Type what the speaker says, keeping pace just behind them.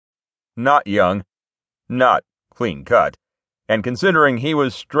not young, not clean-cut, and considering he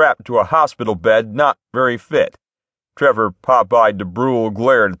was strapped to a hospital bed, not very fit. Trevor Popeye DeBrule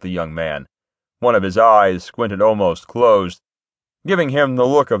glared at the young man. One of his eyes squinted almost closed, giving him the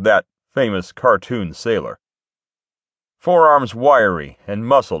look of that famous cartoon sailor. Forearms wiry and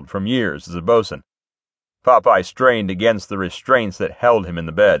muscled from years as a bosun, Popeye strained against the restraints that held him in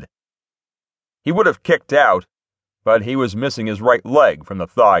the bed. He would have kicked out, but he was missing his right leg from the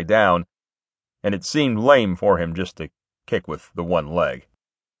thigh down, and it seemed lame for him just to kick with the one leg.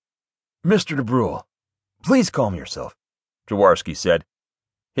 "Mr. DeBrule, please calm yourself," Jaworski said,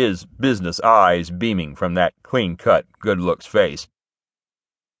 his business eyes beaming from that clean-cut, good-looks face.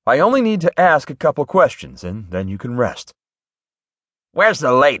 "I only need to ask a couple questions, and then you can rest." "Where's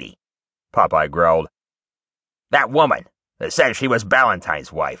the lady?" Popeye growled. "That woman that says she was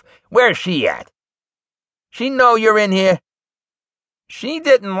Ballantyne's wife. Where's she at? She know you're in here? She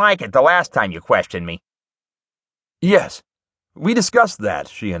didn't like it the last time you questioned me." "Yes, we discussed that,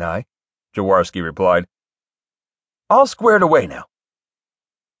 she and I," Jaworski replied. "All squared away now.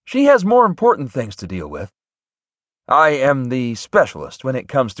 She has more important things to deal with. I am the specialist when it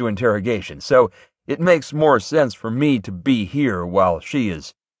comes to interrogation, so it makes more sense for me to be here while she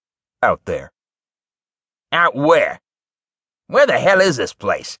is out there." "Out where? Where the hell is this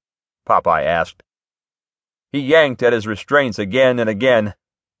place?" Popeye asked. He yanked at his restraints again and again,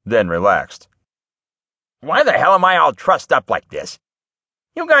 then relaxed. "Why the hell am I all trussed up like this?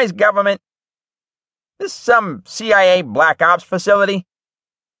 You guys government? This some CIA Black Ops facility?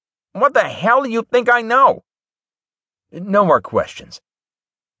 What the hell do you think I know?" "No more questions.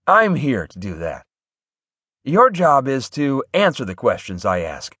 I'm here to do that. Your job is to answer the questions I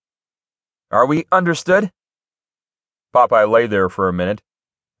ask. Are we understood?" Popeye lay there for a minute,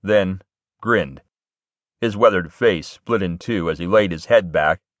 then grinned. His weathered face split in two as he laid his head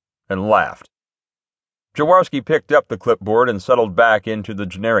back and laughed. Jaworski picked up the clipboard and settled back into the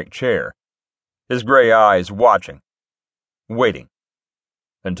generic chair, his gray eyes watching, waiting,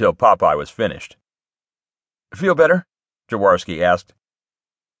 until Popeye was finished. "Feel better?" Jaworski asked.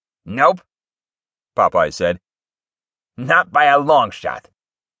 "Nope," Popeye said. "Not by a long shot."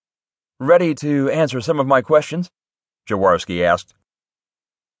 "Ready to answer some of my questions?" Jaworski asked.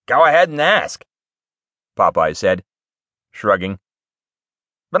 "Go ahead and ask," Popeye said, shrugging.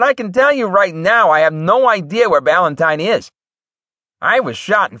 "But I can tell you right now I have no idea where Ballantyne is. I was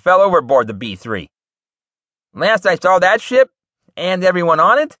shot and fell overboard the B-3. Last I saw that ship, and everyone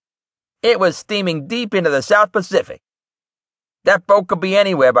on it, it was steaming deep into the South Pacific. That boat could be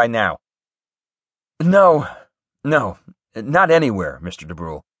anywhere by now." No, not anywhere, Mr.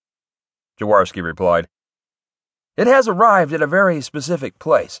 DeBrule," Jaworski replied. "It has arrived at a very specific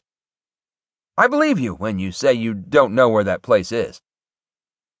place. I believe you when you say you don't know where that place is."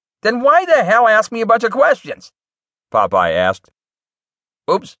 "Then why the hell ask me a bunch of questions?" Popeye asked.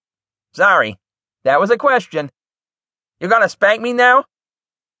 "Oops, sorry, that was a question. You gonna spank me now?"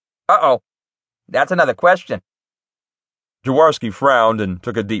 "Uh-oh, that's another question." Jaworski frowned and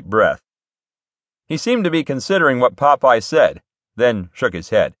took a deep breath. He seemed to be considering what Popeye said, then shook his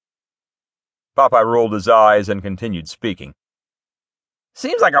head. Popeye rolled his eyes and continued speaking.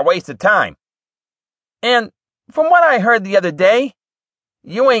 "Seems like a waste of time. And from what I heard the other day,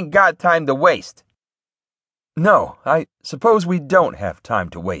 you ain't got time to waste." "No, I suppose we don't have time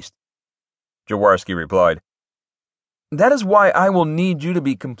to waste," Jaworski replied. "That is why I will need you to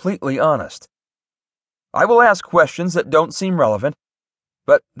be completely honest. I will ask questions that don't seem relevant,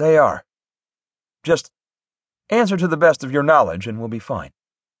 but they are. Just answer to the best of your knowledge and we'll be fine."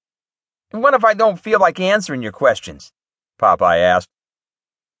 "And what if I don't feel like answering your questions?" Popeye asked.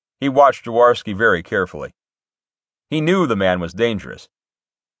 He watched Jaworski very carefully. He knew the man was dangerous.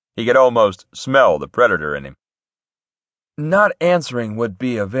 He could almost smell the predator in him. "Not answering would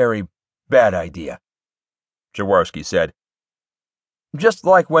be a very bad idea," Jaworski said. "Just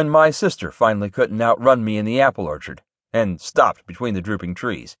like when my sister finally couldn't outrun me in the apple orchard and stopped between the drooping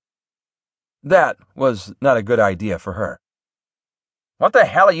trees. That was not a good idea for her." "What the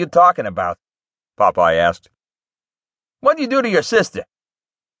hell are you talking about?" Popeye asked. "What'd you do to your sister?"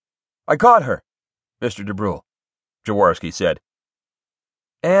 "I caught her, Mr. DeBrule," Jaworski said.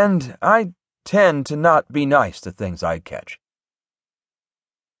 "And I tend to not be nice to things I catch."